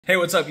Hey,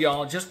 what's up,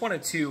 y'all? Just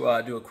wanted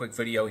to do a quick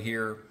video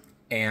here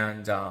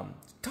and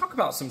talk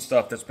about some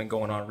stuff that's been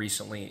going on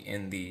recently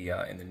in the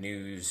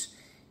news,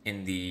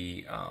 in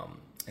the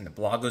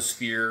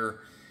blogosphere,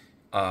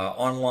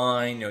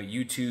 online,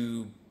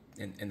 YouTube,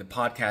 in the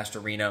podcast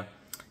arena,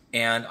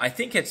 and I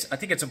think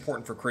it's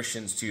important for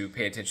Christians to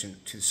pay attention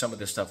to some of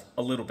this stuff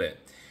a little bit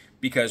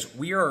because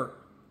we are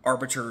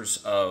arbiters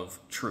of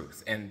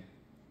truth, and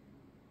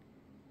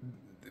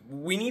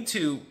we need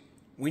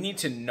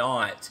to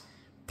not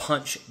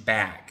punch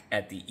back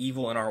at the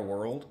evil in our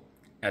world,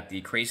 at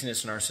the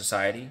craziness in our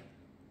society,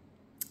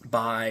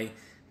 by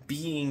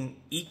being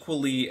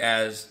equally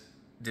as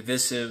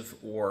divisive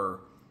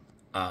or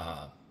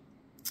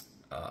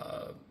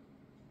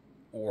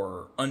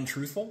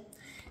untruthful.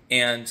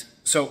 And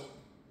so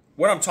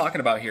what I'm talking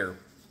about here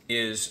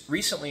is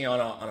recently on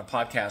a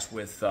podcast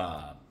with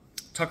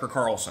Tucker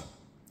Carlson,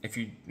 if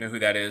you know who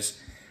that is.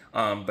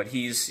 But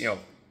he's,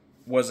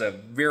 was a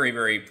very,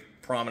 very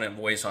prominent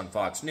voice on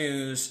Fox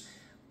News.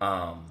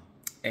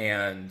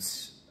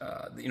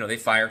 They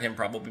fired him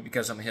probably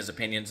because of his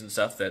opinions and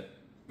stuff that,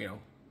 a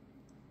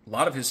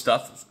lot of his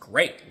stuff is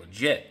great,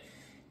 legit.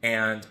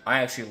 And I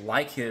actually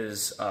like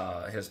his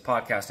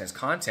podcast and his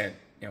content,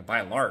 by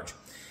and large.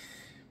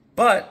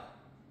 But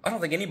I don't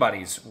think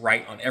anybody's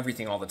right on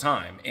everything all the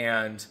time.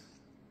 And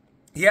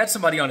he had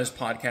somebody on his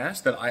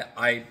podcast that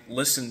I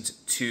listened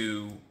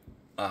to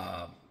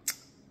a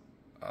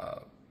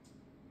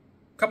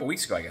couple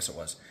weeks ago, I guess it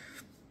was.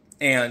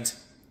 And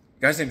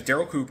the guy's name is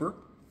Darryl Cooper.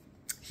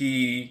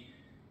 He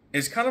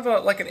is kind of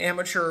like an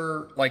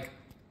amateur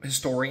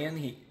historian.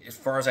 He, as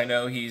far as I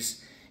know,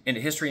 he's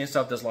into history and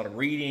stuff, does a lot of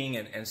reading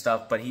and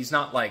stuff, but he's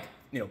not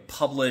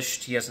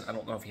published. He hasn't, I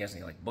don't know if he has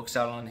any books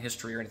out on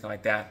history or anything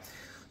like that.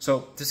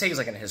 So to say he's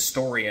like an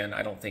historian,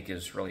 I don't think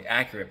is really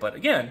accurate. But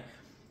again,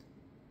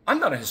 I'm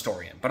not a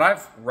historian, but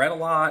I've read a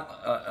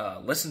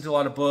lot, listened to a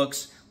lot of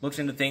books, looked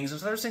into things. And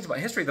so there's things about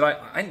history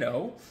that I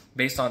know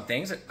based on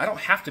things that I don't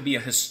have to be a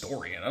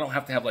historian. I don't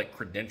have to have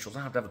credentials. I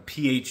don't have to have a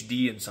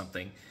PhD in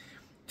something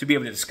to be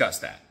able to discuss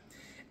that.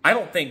 I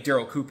don't think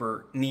Darryl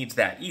Cooper needs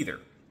that either.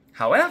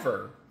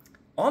 However,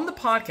 on the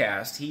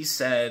podcast, he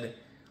said,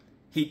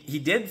 he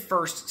did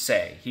first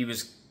say he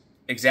was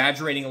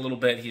exaggerating a little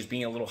bit. He's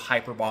being a little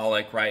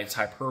hyperbolic, right? It's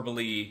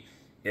hyperbole.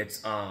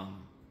 It's,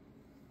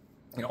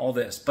 all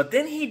this. But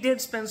then he did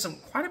spend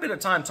quite a bit of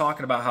time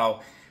talking about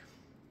how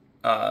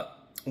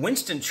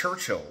Winston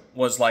Churchill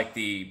was like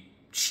the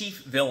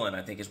chief villain,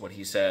 I think is what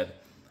he said,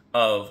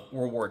 of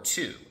World War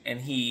II.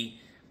 And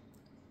he,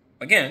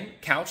 again,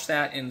 couched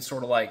that in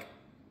sort of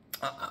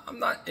I'm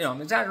not,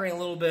 I'm exaggerating a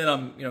little bit.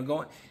 I'm,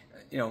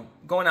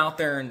 going out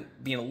there and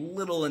being a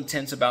little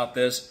intense about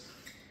this.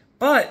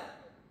 But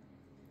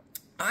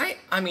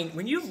I mean,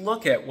 when you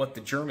look at what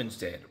the Germans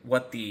did,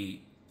 what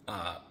the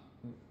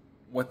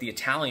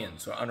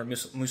Italians under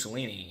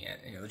Mussolini,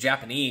 the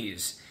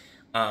Japanese,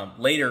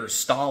 later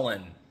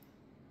Stalin,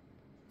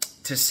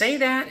 to say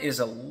that is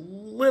a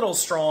little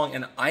strong,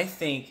 and I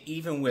think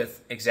even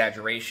with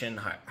exaggeration,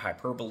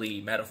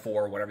 hyperbole,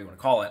 metaphor, whatever you want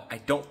to call it, I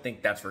don't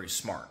think that's very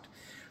smart.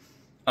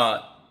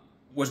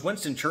 Was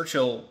Winston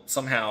Churchill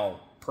somehow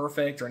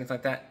perfect or anything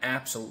like that?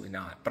 Absolutely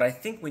not. But I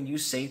think when you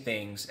say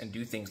things and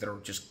do things that are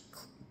just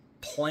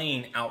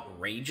plain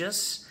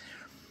outrageous,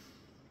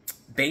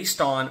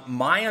 based on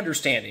my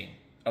understanding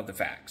of the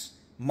facts,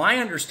 my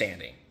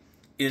understanding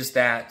is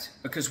that,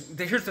 because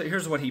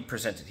here's what he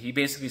presented. He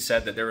basically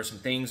said that there were some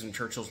things in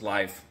Churchill's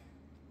life,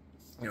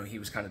 he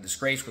was kind of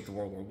disgraced with the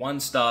World War I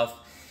stuff.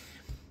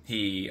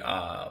 He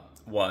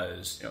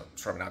was,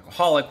 sort of an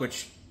alcoholic,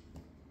 which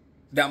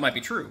that might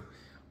be true.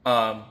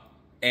 And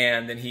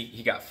then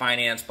he got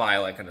financed by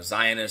a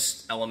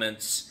Zionist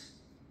elements.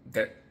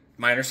 That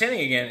my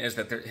understanding again is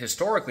that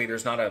historically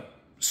there's not a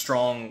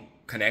strong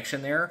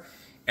connection there,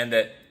 and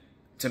that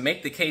to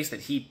make the case that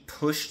he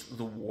pushed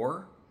the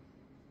war,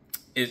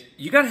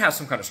 you got to have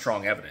some kind of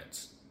strong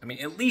evidence. I mean,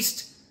 at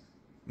least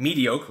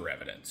mediocre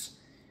evidence.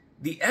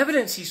 The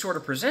evidence he sort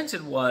of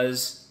presented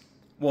was,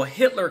 well,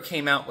 Hitler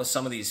came out with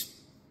some of these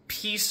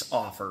peace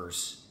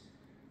offers,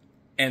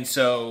 and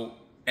so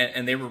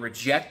and they were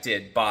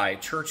rejected by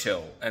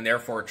Churchill, and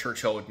therefore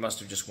Churchill must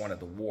have just wanted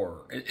the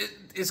war.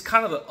 It's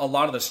kind of a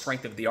lot of the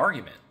strength of the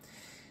argument.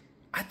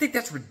 I think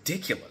that's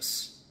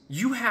ridiculous.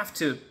 You have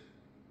to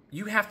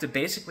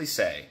basically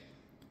say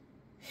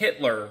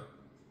Hitler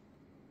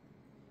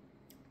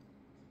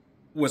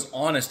was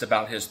honest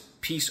about his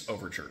peace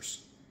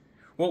overtures.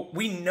 Well,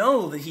 we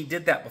know that he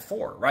did that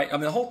before, right? I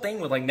mean, the whole thing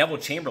with Neville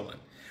Chamberlain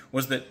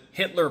was that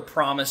Hitler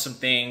promised some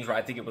things, right?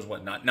 I think it was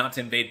not to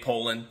invade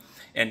Poland,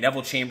 and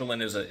Neville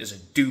Chamberlain is a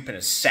dupe and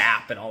a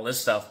sap and all this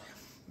stuff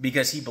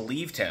because he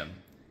believed him.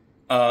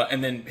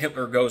 And then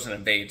Hitler goes and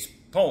invades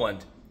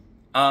Poland.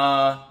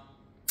 Why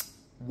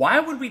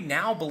would we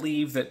now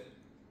believe that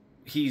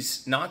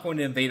he's not going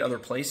to invade other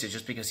places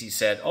just because he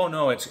said, "Oh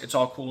no, it's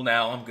all cool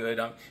now. I'm good.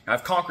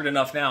 I've conquered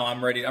enough now.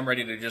 I'm ready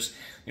to just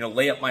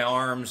lay up my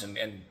arms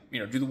and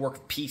do the work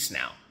of peace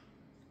now."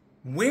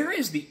 Where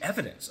is the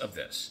evidence of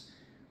this?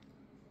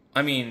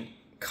 I mean,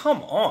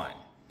 come on.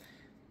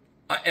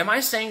 Am I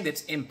saying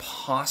that's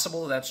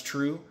impossible that's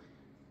true?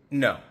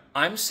 No.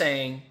 I'm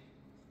saying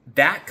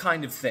that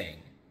kind of thing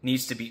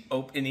needs to be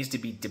open, it needs to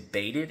be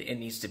debated, it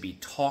needs to be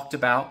talked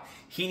about.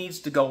 He needs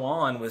to go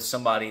on with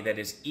somebody that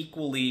is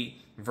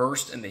equally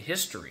versed in the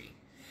history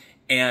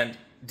and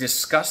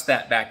discuss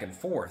that back and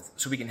forth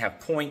so we can have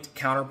point,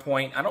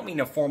 counterpoint. I don't mean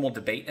a formal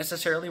debate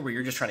necessarily where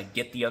you're just trying to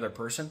get the other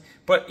person,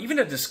 but even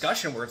a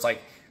discussion where it's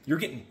like you're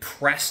getting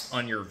pressed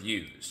on your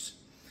views.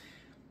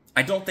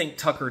 I don't think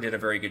Tucker did a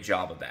very good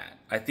job of that.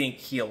 I think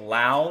he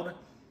allowed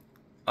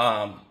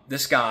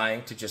this guy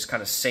to just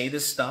kind of say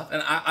this stuff.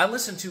 And I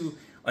listened to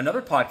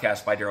another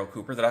podcast by Darryl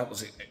Cooper that I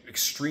was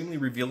extremely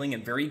revealing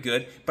and very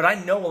good, but I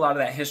know a lot of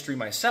that history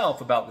myself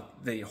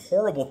about the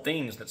horrible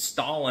things that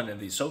Stalin and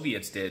the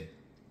Soviets did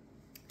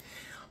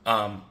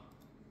in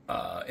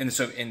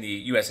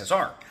the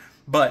USSR.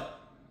 But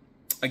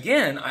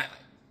again,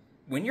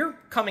 when you're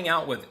coming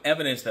out with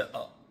evidence that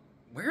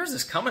where is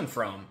this coming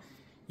from,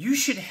 you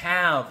should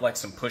have like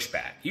some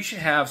pushback. You should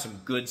have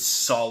some good,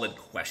 solid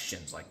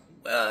questions like,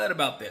 what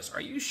about this? Are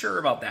you sure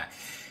about that?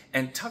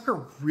 And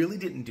Tucker really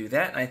didn't do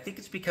that. And I think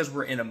it's because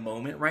we're in a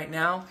moment right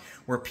now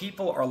where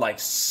people are like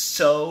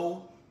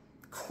so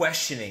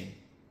questioning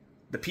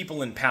the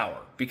people in power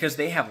because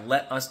they have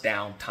let us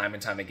down time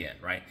and time again,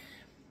 right?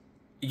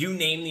 You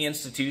name the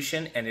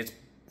institution and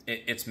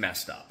it's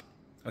messed up.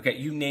 Okay,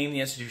 you name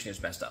the institution,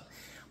 it's messed up.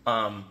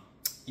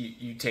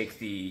 You take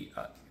the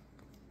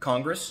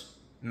Congress,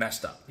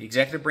 messed up. The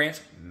executive branch,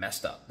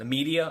 messed up. The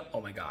media,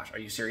 oh my gosh, are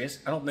you serious?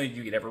 I don't know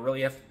you could ever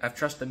really have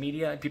trust the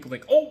media. And people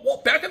think, oh,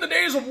 well, back in the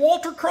days of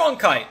Walter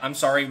Cronkite. I'm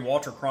sorry,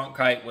 Walter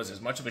Cronkite was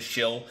as much of a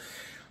shill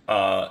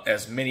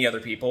as many other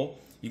people.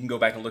 You can go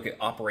back and look at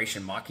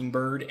Operation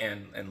Mockingbird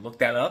and look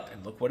that up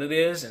and look what it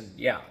is. And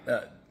yeah,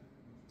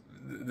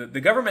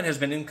 the government has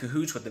been in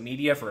cahoots with the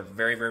media for a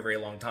very, very, very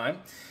long time.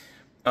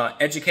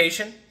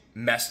 Education,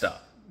 messed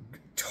up.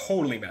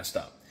 Totally messed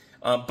up.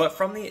 But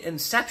from the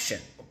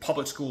inception,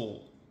 public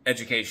school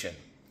education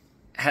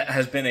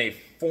has been a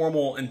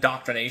formal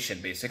indoctrination,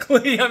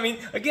 basically. I mean,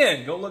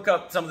 again, go look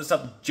up some of the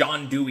stuff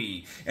John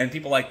Dewey and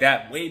people like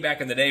that way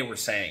back in the day were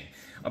saying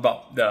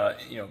about the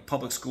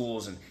public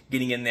schools and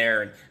getting in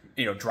there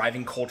and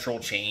driving cultural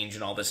change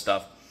and all this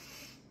stuff.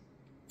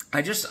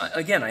 I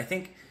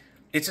think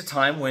it's a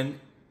time when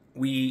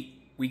we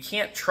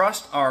can't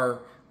trust our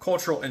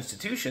cultural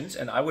institutions,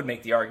 and I would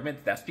make the argument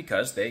that that's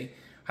because they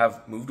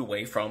have moved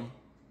away from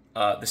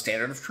the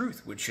standard of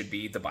truth, which should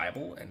be the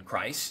Bible and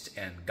Christ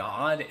and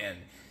God, and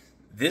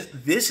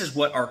this is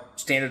what our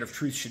standard of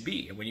truth should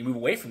be. And when you move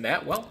away from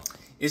that, well,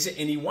 is it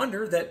any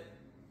wonder that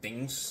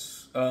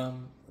things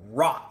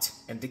rot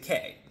and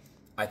decay?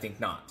 I think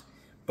not.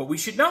 But we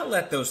should not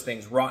let those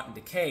things rot and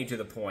decay to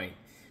the point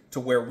to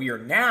where we are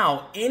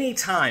now,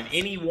 anytime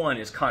anyone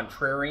is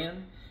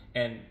contrarian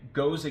and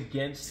goes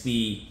against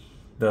the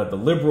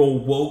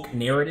liberal woke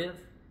narrative,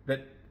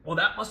 that, well,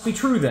 that must be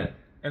true then.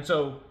 And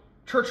so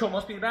Churchill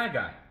must be the bad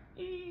guy.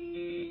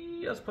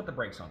 Let's put the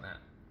brakes on that.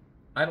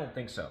 I don't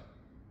think so.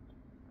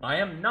 I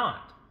am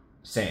not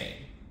saying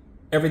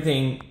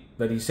everything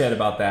that he said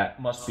about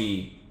that must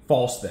be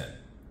false then.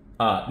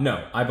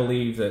 No, I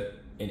believe that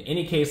in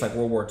any case like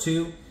World War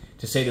II,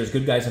 to say there's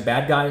good guys and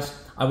bad guys,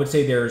 I would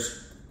say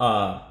there's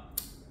bad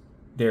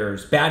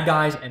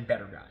guys and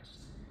better guys.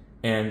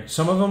 And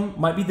some of them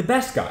might be the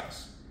best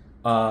guys.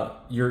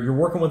 You're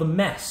working with a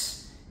mess.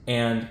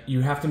 And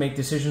you have to make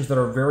decisions that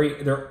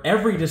are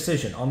every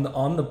decision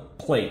on the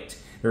plate.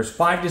 There's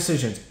 5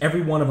 decisions.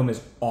 Every one of them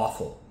is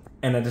awful.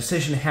 And a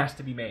decision has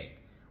to be made.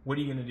 What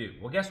are you going to do?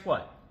 Well, guess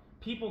what?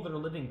 People that are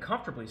living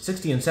comfortably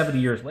 60 and 70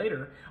 years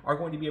later are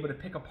going to be able to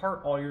pick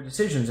apart all your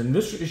decisions. And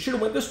it should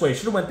have went this way,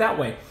 should have went that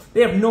way.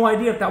 They have no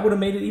idea if that would have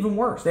made it even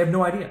worse. They have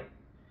no idea.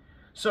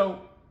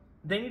 So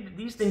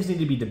these things need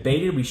to be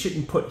debated. We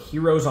shouldn't put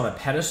heroes on a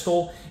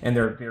pedestal and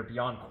they're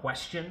beyond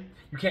question.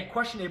 You can't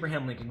question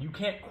Abraham Lincoln. You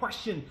can't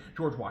question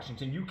George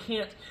Washington. You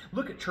can't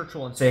look at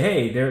Churchill and say,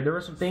 hey, there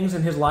were some things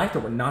in his life that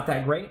were not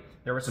that great.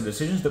 There were some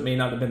decisions that may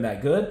not have been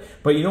that good.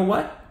 But you know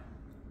what?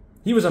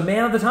 He was a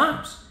man of the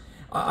times.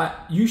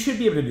 You should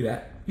be able to do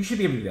that. You should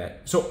be able to do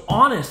that. So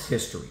honest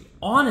history,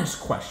 honest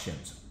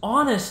questions,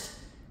 honest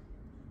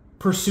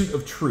pursuit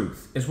of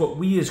truth is what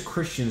we as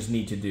Christians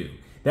need to do.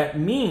 That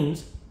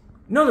means,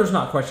 no, there's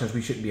not questions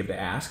we shouldn't be able to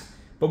ask,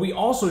 but we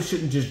also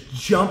shouldn't just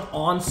jump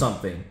on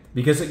something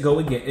because it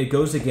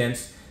goes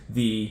against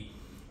the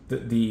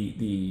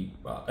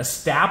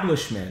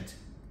establishment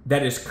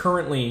that is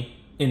currently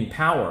in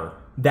power,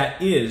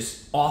 that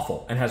is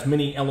awful and has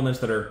many elements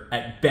that are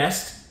at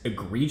best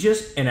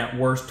egregious and at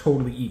worst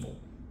totally evil.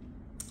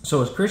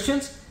 So as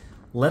Christians,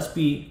 let's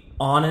be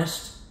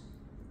honest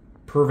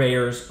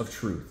purveyors of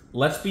truth.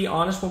 Let's be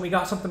honest when we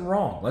got something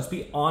wrong. Let's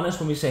be honest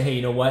when we say, hey,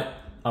 you know what?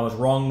 I was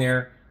wrong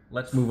there.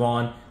 Let's move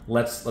on.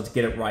 Let's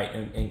get it right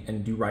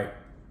and do right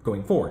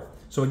going forward.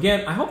 So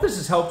again, I hope this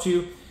has helped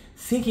you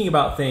thinking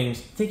about things,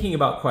 thinking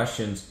about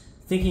questions,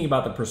 thinking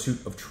about the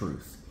pursuit of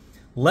truth.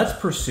 Let's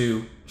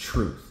pursue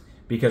truth,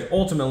 because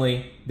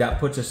ultimately that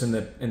puts us in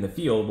the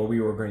field where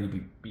we were going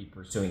to be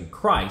pursuing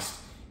Christ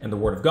and the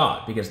Word of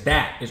God, because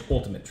that is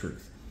ultimate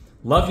truth.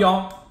 Love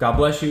y'all. God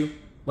bless you.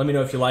 Let me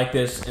know if you like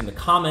this in the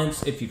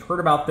comments, if you've heard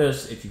about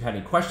this, if you've had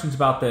any questions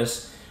about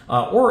this,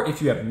 or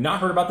if you have not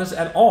heard about this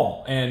at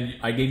all, and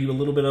I gave you a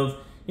little bit of,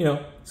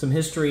 some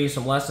history,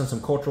 some lessons,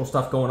 some cultural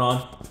stuff going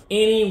on.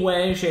 Any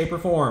way, shape, or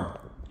form,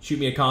 shoot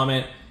me a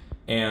comment,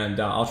 and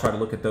I'll try to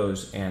look at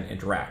those and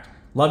interact.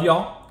 Love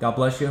y'all. God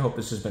bless you. Hope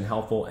this has been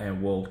helpful,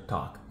 and we'll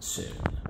talk soon.